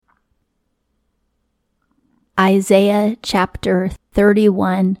Isaiah chapter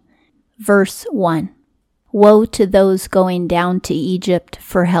 31, verse 1. Woe to those going down to Egypt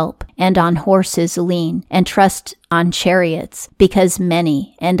for help, and on horses lean, and trust on chariots, because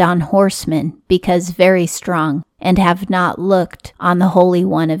many, and on horsemen, because very strong, and have not looked on the Holy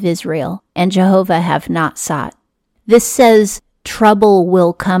One of Israel, and Jehovah have not sought. This says trouble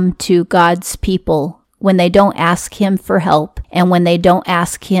will come to God's people when they don't ask Him for help, and when they don't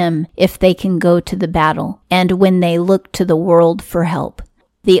ask Him if they can go to the battle, and when they look to the world for help.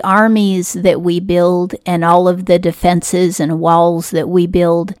 The armies that we build and all of the defenses and walls that we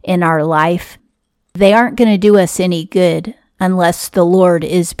build in our life, they aren't going to do us any good unless the Lord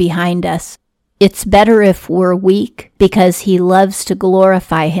is behind us. It's better if we're weak, because He loves to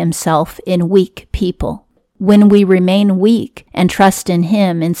glorify Himself in weak people. When we remain weak and trust in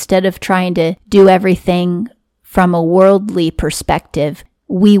Him instead of trying to do everything from a worldly perspective,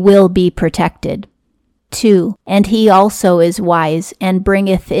 we will be protected. 2. And He also is wise, and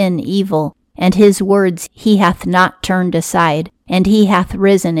bringeth in evil, and His words He hath not turned aside, and He hath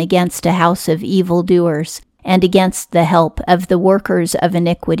risen against a house of evildoers, and against the help of the workers of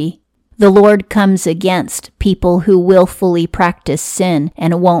iniquity. The Lord comes against people who willfully practice sin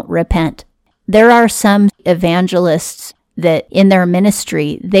and won't repent. There are some evangelists that in their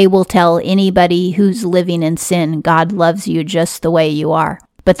ministry, they will tell anybody who's living in sin, God loves you just the way you are.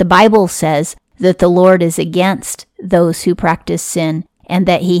 But the Bible says that the Lord is against those who practice sin, and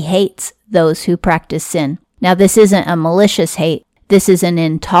that He hates those who practice sin. Now, this isn't a malicious hate. This is an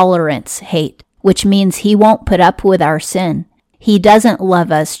intolerance hate, which means He won't put up with our sin. He doesn't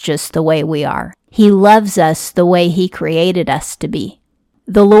love us just the way we are. He loves us the way He created us to be.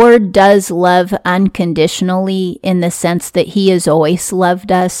 The Lord does love unconditionally in the sense that He has always loved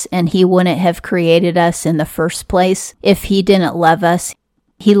us, and He wouldn't have created us in the first place if He didn't love us.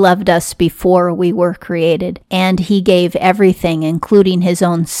 He loved us before we were created, and He gave everything, including His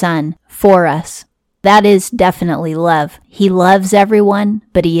own Son, for us. That is definitely love. He loves everyone,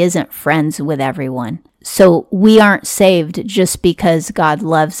 but He isn't friends with everyone. So we aren't saved just because God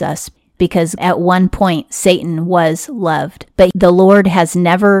loves us, because at one point Satan was loved. But the Lord has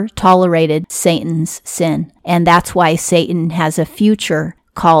never tolerated Satan's sin, and that's why Satan has a future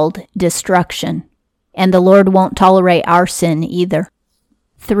called destruction. And the Lord won't tolerate our sin either.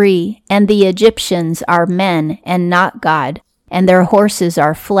 3. And the Egyptians are men and not God, and their horses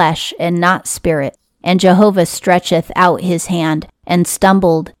are flesh and not spirit. And Jehovah stretcheth out His hand, and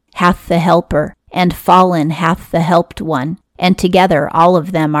stumbled hath the helper, and fallen hath the helped one, and together all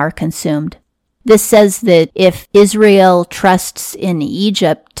of them are consumed. This says that if Israel trusts in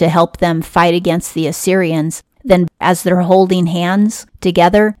Egypt to help them fight against the Assyrians, then as they're holding hands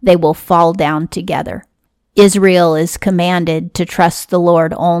together, they will fall down together. Israel is commanded to trust the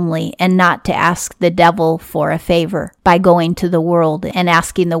Lord only, and not to ask the devil for a favor by going to the world and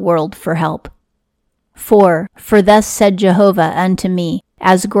asking the world for help. 4. For thus said Jehovah unto me,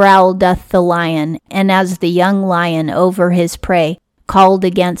 as growl doth the lion, and as the young lion over his prey, called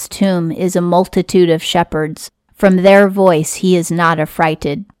against whom is a multitude of shepherds. From their voice he is not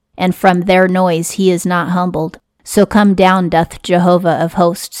affrighted, and from their noise he is not humbled. So come down doth Jehovah of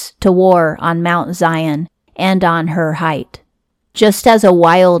hosts to war on Mount Zion, and on her height. Just as a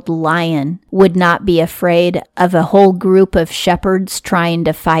wild lion would not be afraid of a whole group of shepherds trying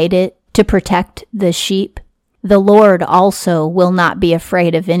to fight it to protect the sheep, the Lord also will not be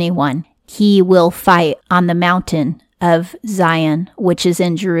afraid of anyone. He will fight on the mountain of Zion, which is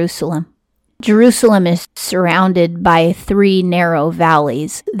in Jerusalem. Jerusalem is surrounded by 3 narrow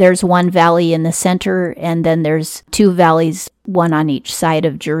valleys. There's one valley in the center, and then there's 2 valleys, one on each side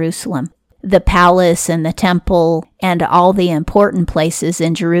of Jerusalem. The palace and the temple and all the important places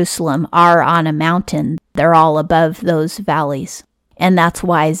in Jerusalem are on a mountain. They're all above those valleys. And that's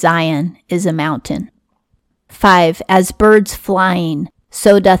why Zion is a mountain. 5. As birds flying,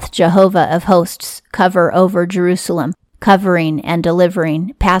 so doth Jehovah of hosts cover over Jerusalem, covering and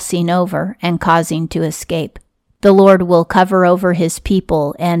delivering, passing over, and causing to escape. The Lord will cover over His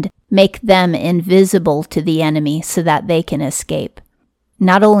people and make them invisible to the enemy so that they can escape.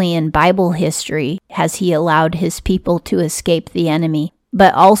 Not only in Bible history has He allowed His people to escape the enemy,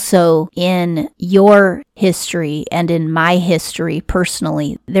 but also in your history and in my history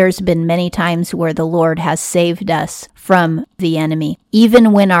personally. There's been many times where the Lord has saved us from the enemy.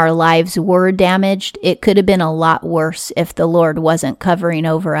 Even when our lives were damaged, it could have been a lot worse if the Lord wasn't covering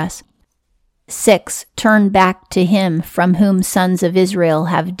over us. 6. Turn back to Him from whom sons of Israel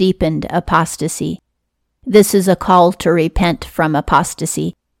have deepened apostasy. This is a call to repent from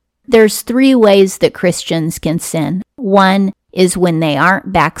apostasy. There's 3 ways that Christians can sin. 1 is when they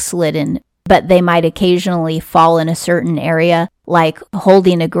aren't backslidden, but they might occasionally fall in a certain area, like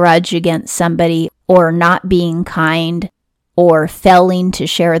holding a grudge against somebody, or not being kind, or failing to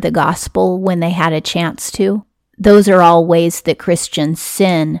share the gospel when they had a chance to. Those are all ways that Christians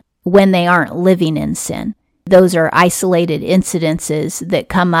sin when they aren't living in sin. Those are isolated incidences that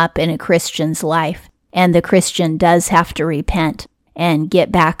come up in a Christian's life, and the Christian does have to repent and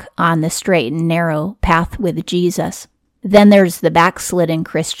get back on the straight and narrow path with Jesus. Then there's the backslidden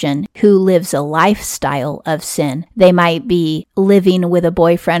Christian who lives a lifestyle of sin. They might be living with a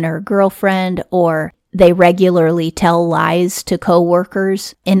boyfriend or girlfriend, or they regularly tell lies to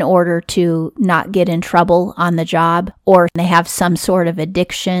coworkers in order to not get in trouble on the job, or they have some sort of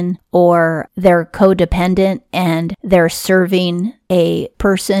addiction, or they're codependent and they're serving a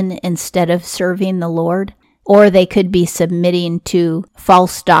person instead of serving the Lord. Or they could be submitting to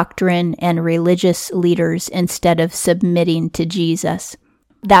false doctrine and religious leaders instead of submitting to Jesus.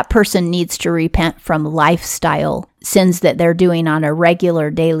 That person needs to repent from lifestyle sins that they're doing on a regular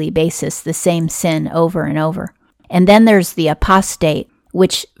daily basis, the same sin over and over. And then there's the apostate,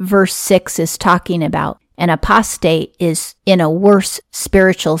 which verse 6 is talking about. An apostate is in a worse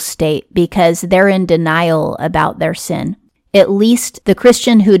spiritual state because they're in denial about their sin. At least the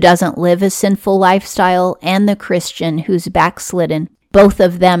Christian who doesn't live a sinful lifestyle and the Christian who's backslidden, both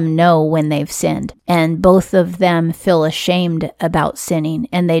of them know when they've sinned, and both of them feel ashamed about sinning,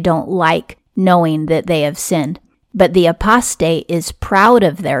 and they don't like knowing that they have sinned. But the apostate is proud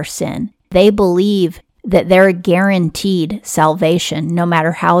of their sin. They believe that they're guaranteed salvation no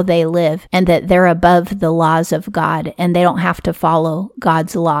matter how they live, and that they're above the laws of God, and they don't have to follow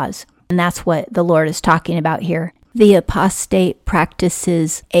God's laws. And that's what the Lord is talking about here. The apostate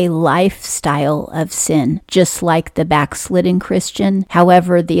practices a lifestyle of sin, just like the backslidden Christian.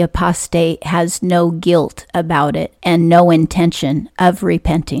 However, the apostate has no guilt about it and no intention of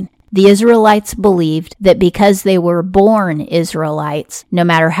repenting. The Israelites believed that because they were born Israelites, no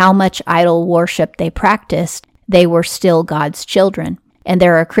matter how much idol worship they practiced, they were still God's children. And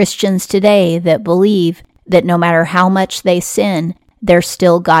there are Christians today that believe that no matter how much they sin, they're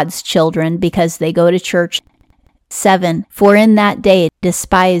still God's children because they go to church. 7. For in that day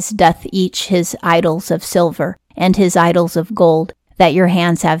despise doth each his idols of silver, and his idols of gold, that your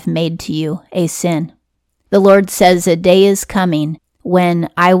hands have made to you a sin. The Lord says a day is coming when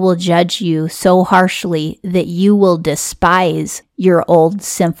I will judge you so harshly that you will despise your old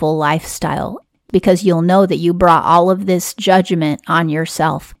sinful lifestyle, because you'll know that you brought all of this judgment on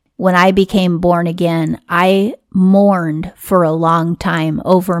yourself. When I became born again, I mourned for a long time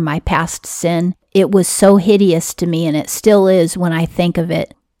over my past sin. It was so hideous to me, and it still is when I think of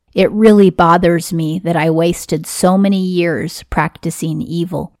it. It really bothers me that I wasted so many years practicing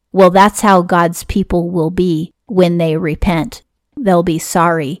evil. Well, that's how God's people will be when they repent. They'll be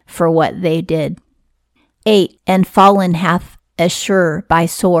sorry for what they did. 8. And fallen hath Ashur by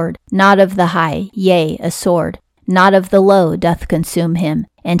sword, not of the high, yea, a sword, not of the low doth consume him,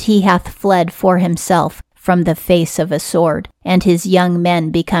 and he hath fled for himself from the face of a sword, and his young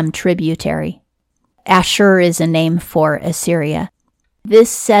men become tributary. Ashur is a name for Assyria.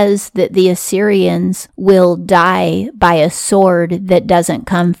 This says that the Assyrians will die by a sword that doesn't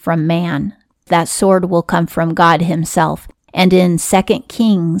come from man. That sword will come from God himself. And in 2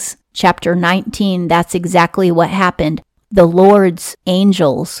 Kings chapter 19, that's exactly what happened. The Lord's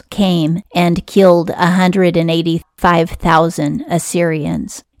angels came and killed 185,000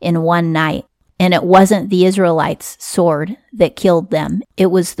 Assyrians in one night. And it wasn't the Israelites' sword that killed them. It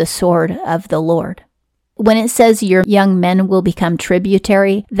was the sword of the Lord. When it says your young men will become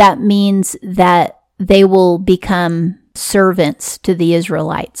tributary, that means that they will become servants to the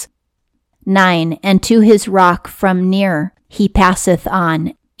Israelites. 9. And to his rock from near he passeth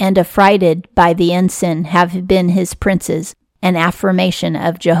on, and affrighted by the ensign have been his princes, an affirmation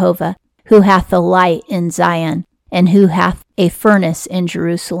of Jehovah, who hath a light in Zion, and who hath a furnace in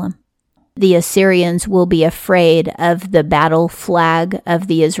Jerusalem. The Assyrians will be afraid of the battle flag of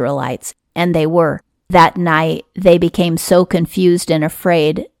the Israelites, and they were. That night, they became so confused and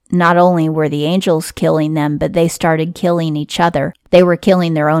afraid. Not only were the angels killing them, but they started killing each other. They were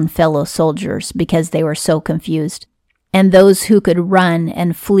killing their own fellow soldiers because they were so confused. And those who could run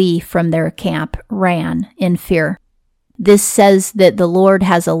and flee from their camp ran in fear. This says that the Lord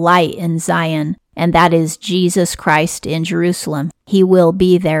has a light in Zion, and that is Jesus Christ in Jerusalem. He will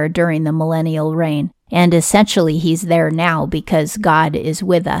be there during the millennial reign. And essentially, he's there now because God is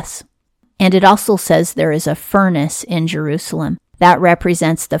with us. And it also says there is a furnace in Jerusalem. That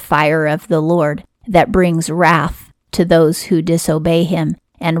represents the fire of the Lord that brings wrath to those who disobey him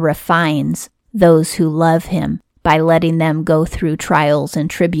and refines those who love him by letting them go through trials and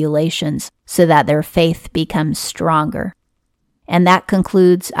tribulations so that their faith becomes stronger. And that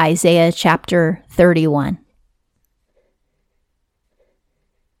concludes Isaiah chapter 31.